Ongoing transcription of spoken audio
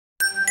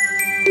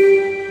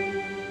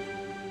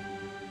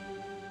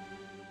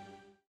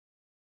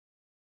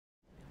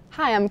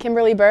Hi, I'm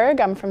Kimberly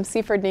Berg. I'm from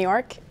Seaford, New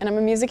York, and I'm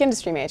a music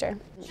industry major.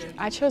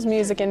 I chose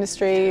music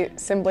industry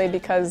simply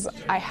because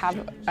I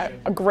have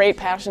a great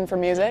passion for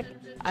music.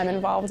 I'm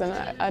involved in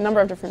a number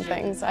of different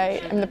things.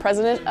 I am the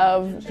president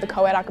of the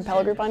co-ed a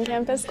cappella group on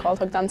campus called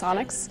Hooked on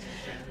Tonics.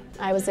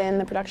 I was in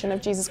the production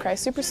of Jesus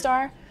Christ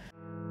Superstar.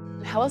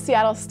 Hello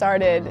Seattle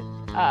started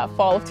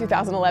fall of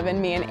 2011.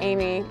 Me and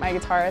Amy, my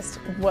guitarist,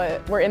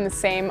 were in the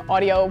same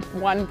Audio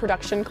 1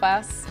 production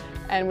class,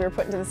 and we were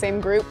put into the same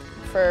group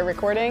for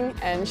recording,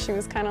 and she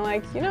was kind of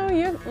like, you know,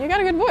 you got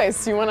a good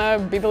voice. You want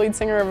to be the lead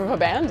singer of a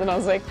band? And I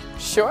was like,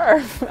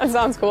 sure, that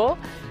sounds cool.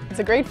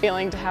 It's a great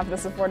feeling to have the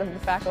support of the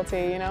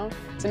faculty, you know,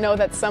 to know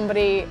that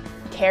somebody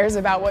cares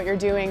about what you're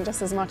doing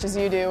just as much as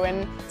you do,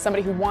 and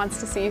somebody who wants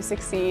to see you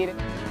succeed.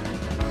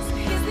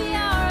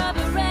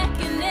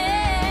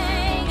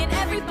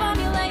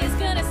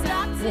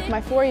 With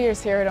my 4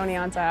 years here at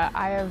Oneonta,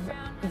 I have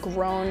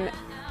grown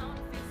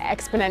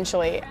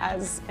exponentially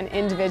as an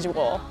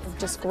individual. I've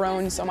just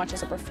grown so much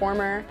as a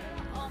performer,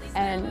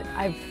 and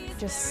I've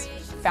just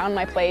found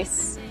my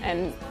place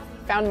and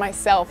found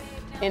myself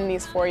in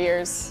these 4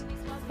 years.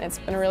 It's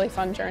been a really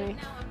fun journey.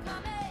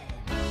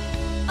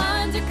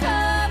 Undercover.